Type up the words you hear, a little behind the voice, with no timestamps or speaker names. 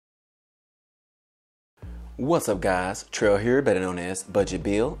What's up, guys? Trail here, better known as Budget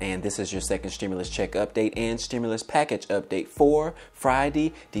Bill, and this is your second stimulus check update and stimulus package update for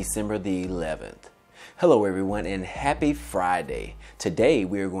Friday, December the 11th. Hello everyone and happy Friday. Today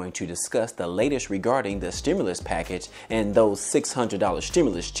we are going to discuss the latest regarding the stimulus package and those $600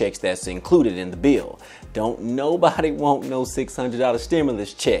 stimulus checks that's included in the bill. Don't nobody want no $600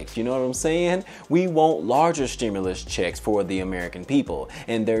 stimulus checks, you know what I'm saying? We want larger stimulus checks for the American people,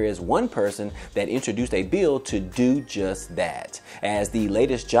 and there is one person that introduced a bill to do just that. As the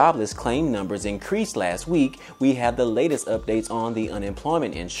latest jobless claim numbers increased last week, we have the latest updates on the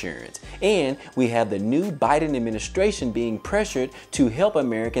unemployment insurance, and we have the new Biden administration being pressured to help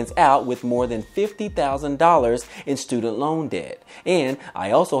Americans out with more than $50,000 in student loan debt. And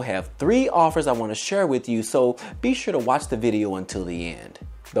I also have 3 offers I want to share with you, so be sure to watch the video until the end.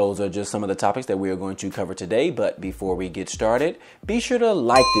 Those are just some of the topics that we are going to cover today, but before we get started, be sure to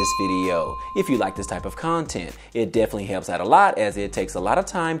like this video if you like this type of content. It definitely helps out a lot, as it takes a lot of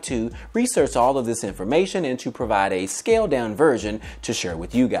time to research all of this information and to provide a scaled down version to share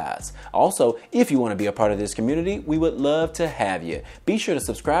with you guys. Also, if you want to be a part of this community, we would love to have you. Be sure to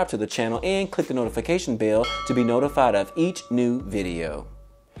subscribe to the channel and click the notification bell to be notified of each new video.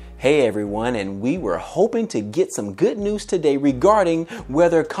 Hey everyone, and we were hoping to get some good news today regarding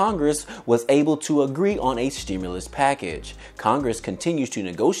whether Congress was able to agree on a stimulus package. Congress continues to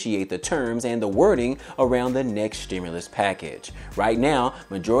negotiate the terms and the wording around the next stimulus package. Right now,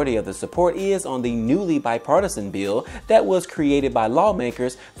 majority of the support is on the newly bipartisan bill that was created by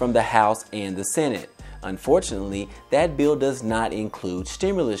lawmakers from the House and the Senate. Unfortunately, that bill does not include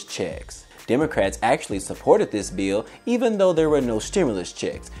stimulus checks. Democrats actually supported this bill even though there were no stimulus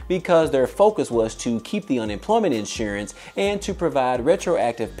checks, because their focus was to keep the unemployment insurance and to provide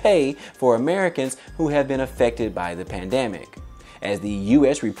retroactive pay for Americans who have been affected by the pandemic. As the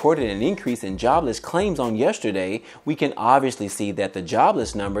U.S. reported an increase in jobless claims on yesterday, we can obviously see that the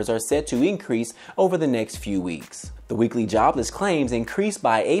jobless numbers are set to increase over the next few weeks. The weekly jobless claims increased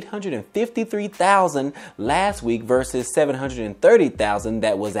by 853,000 last week versus 730,000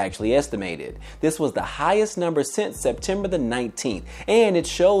 that was actually estimated. This was the highest number since September the 19th, and it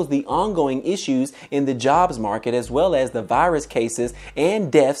shows the ongoing issues in the jobs market as well as the virus cases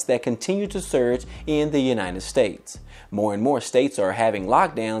and deaths that continue to surge in the United States. More and more states are having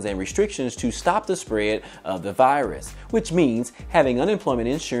lockdowns and restrictions to stop the spread of the virus, which means having unemployment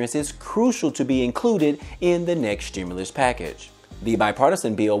insurance is crucial to be included in the next stimulus package. The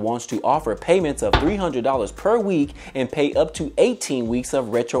bipartisan bill wants to offer payments of $300 per week and pay up to 18 weeks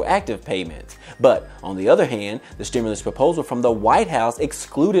of retroactive payments. But on the other hand, the stimulus proposal from the White House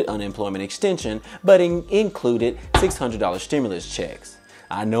excluded unemployment extension, but included $600 stimulus checks.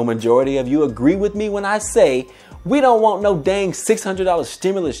 I know majority of you agree with me when I say we don't want no dang $600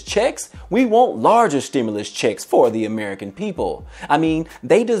 stimulus checks. We want larger stimulus checks for the American people. I mean,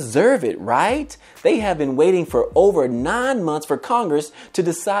 they deserve it, right? They have been waiting for over 9 months for Congress to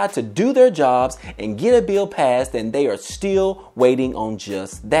decide to do their jobs and get a bill passed, and they are still waiting on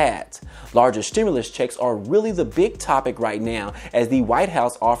just that. Larger stimulus checks are really the big topic right now, as the White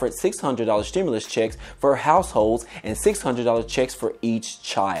House offered $600 stimulus checks for households and $600 checks for each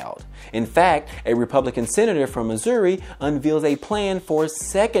child. In fact, a Republican senator from Missouri unveils a plan for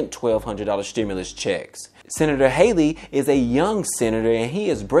second $1,200 stimulus checks. Senator Haley is a young senator, and he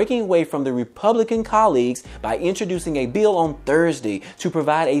is breaking away from the Republican colleagues by introducing a bill on Thursday to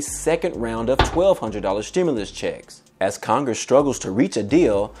provide a second round of $1,200 stimulus checks. As Congress struggles to reach a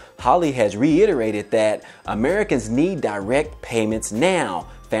deal, Haley has reiterated that Americans need direct payments now.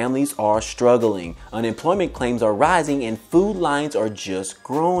 Families are struggling, unemployment claims are rising, and food lines are just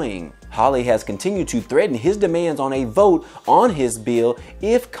growing. Haley has continued to threaten his demands on a vote on his bill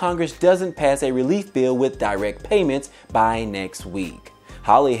if Congress doesn't pass a relief bill with direct payments by next week.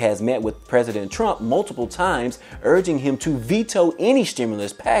 Haley has met with President Trump multiple times, urging him to veto any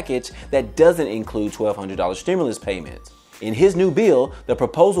stimulus package that doesn't include $1,200 stimulus payments. In his new bill, the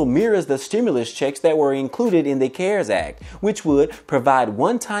proposal mirrors the stimulus checks that were included in the CARES Act, which would provide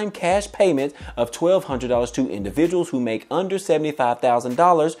one-time cash payments of $1,200 to individuals who make under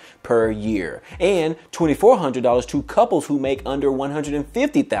 $75,000 per year and $2,400 to couples who make under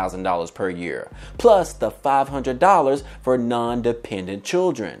 $150,000 per year, plus the $500 for non-dependent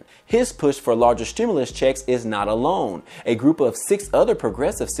children. His push for larger stimulus checks is not alone. A group of 6 other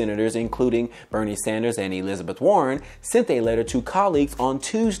progressive senators, including Bernie Sanders and Elizabeth Warren, sent a letter to colleagues on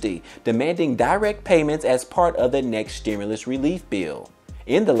Tuesday demanding direct payments as part of the next stimulus relief bill.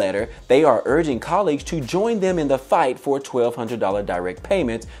 In the letter, they are urging colleagues to join them in the fight for $1,200 direct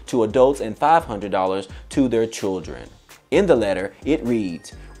payments to adults and $500 to their children. In the letter, it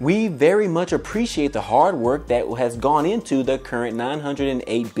reads, "We very much appreciate the hard work that has gone into the current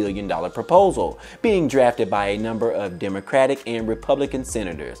 $908 billion proposal being drafted by a number of Democratic and Republican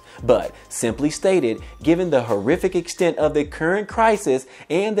senators. But, simply stated, given the horrific extent of the current crisis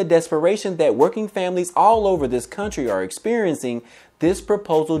and the desperation that working families all over this country are experiencing, this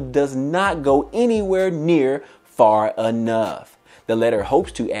proposal does not go anywhere near far enough." The letter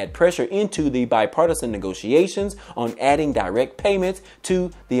hopes to add pressure into the bipartisan negotiations on adding direct payments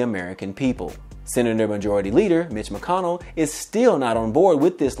to the American people. Senator Majority Leader Mitch McConnell is still not on board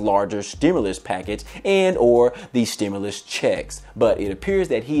with this larger stimulus package and or the stimulus checks, but it appears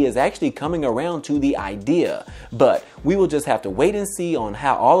that he is actually coming around to the idea. But we will just have to wait and see on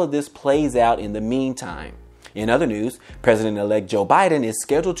how all of this plays out in the meantime. In other news, President-elect Joe Biden is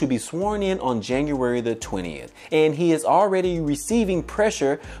scheduled to be sworn in on January the 20th, and he is already receiving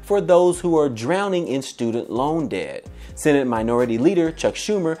pressure for those who are drowning in student loan debt. Senate Minority Leader Chuck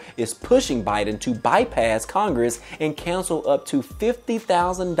Schumer is pushing Biden to bypass Congress and cancel up to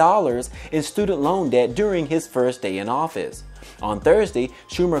 $50,000 in student loan debt during his first day in office. On Thursday,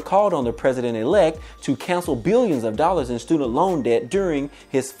 Schumer called on the president-elect to cancel billions of dollars in student loan debt during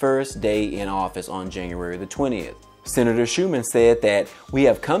his first day in office on January the 20th. Senator Schumer said that we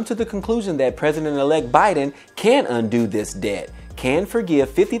have come to the conclusion that President-elect Biden can undo this debt, can forgive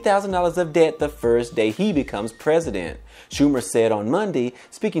 $50,000 of debt the first day he becomes president. Schumer said on Monday,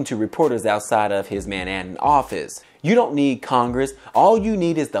 speaking to reporters outside of his Manhattan office, "You don't need Congress. All you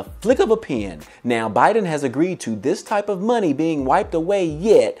need is the flick of a pen. Now, Biden has agreed to this type of money being wiped away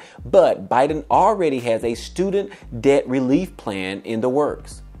yet, but Biden already has a student debt relief plan in the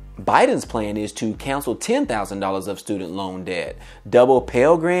works." Biden's plan is to cancel $10,000 of student loan debt, double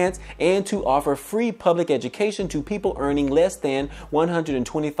Pell Grants, and to offer free public education to people earning less than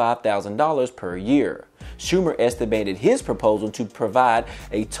 $125,000 per year. Schumer estimated his proposal to provide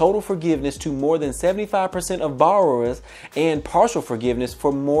a total forgiveness to more than 75% of borrowers and partial forgiveness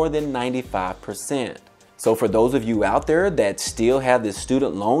for more than 95%. So for those of you out there that still have this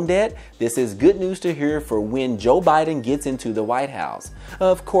student loan debt, this is good news to hear for when Joe Biden gets into the White House.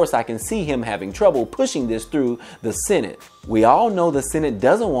 Of course, I can see him having trouble pushing this through the Senate. We all know the Senate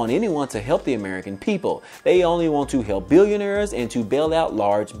doesn't want anyone to help the American people. They only want to help billionaires and to bail out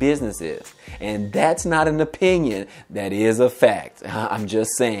large businesses. And that's not an opinion, that is a fact. I'm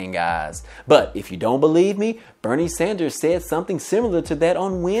just saying, guys. But if you don't believe me, Bernie Sanders said something similar to that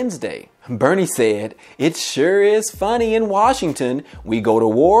on Wednesday. Bernie said, "It sure is funny in Washington. We go to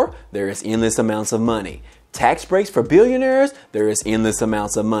war, there is endless amounts of money. Tax breaks for billionaires, there is endless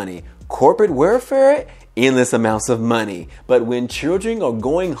amounts of money. Corporate welfare, endless amounts of money. But when children are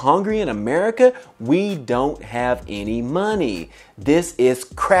going hungry in America, we don't have any money. This is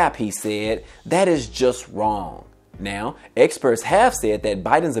crap," he said. "That is just wrong." Now, experts have said that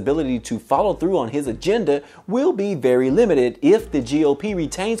Biden's ability to follow through on his agenda will be very limited if the GOP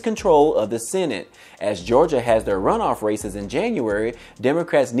retains control of the Senate. As Georgia has their runoff races in January,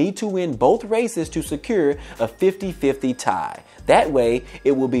 Democrats need to win both races to secure a 50-50 tie. That way,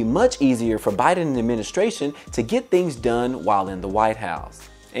 it will be much easier for Biden and the administration to get things done while in the White House.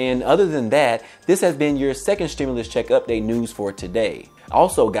 And other than that, this has been your second stimulus check update news for today.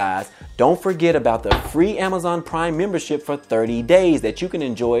 Also, guys, don't forget about the free Amazon Prime membership for 30 days that you can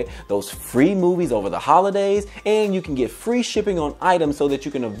enjoy those free movies over the holidays, and you can get free shipping on items so that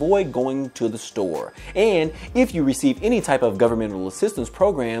you can avoid going to the store. And if you receive any type of governmental assistance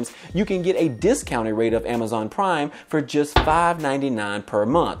programs, you can get a discounted rate of Amazon Prime for just $5.99 per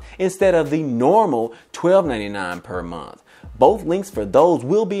month instead of the normal $12.99 per month. Both links for those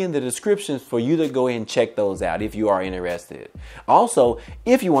will be in the description for you to go ahead and check those out if you are interested. Also,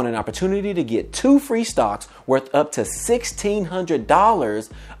 if you want an opportunity to get 2 free stocks worth up to $1,600,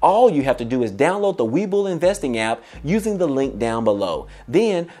 all you have to do is download the Webull Investing app using the link down below.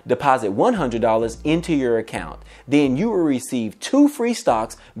 Then deposit $100 into your account. Then you will receive 2 free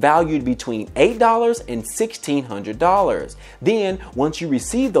stocks valued between $8 and $1,600. Then once you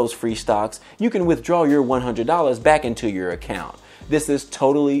receive those free stocks, you can withdraw your $100 back into your account. This is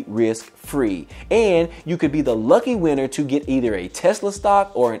totally risk-free, and you could be the lucky winner to get either a Tesla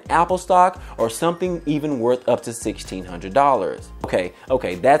stock or an Apple stock or something even worth up to $1,600.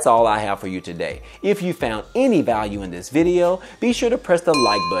 Okay, that's all I have for you today. If you found any value in this video, be sure to press the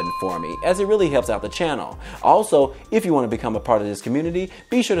like button for me, as it really helps out the channel. Also, if you want to become a part of this community,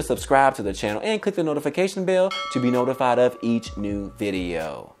 be sure to subscribe to the channel and click the notification bell to be notified of each new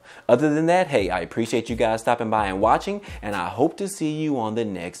video. Other than that, hey, I appreciate you guys stopping by and watching, and I hope to see you on the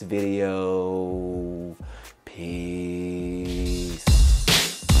next video. Peace.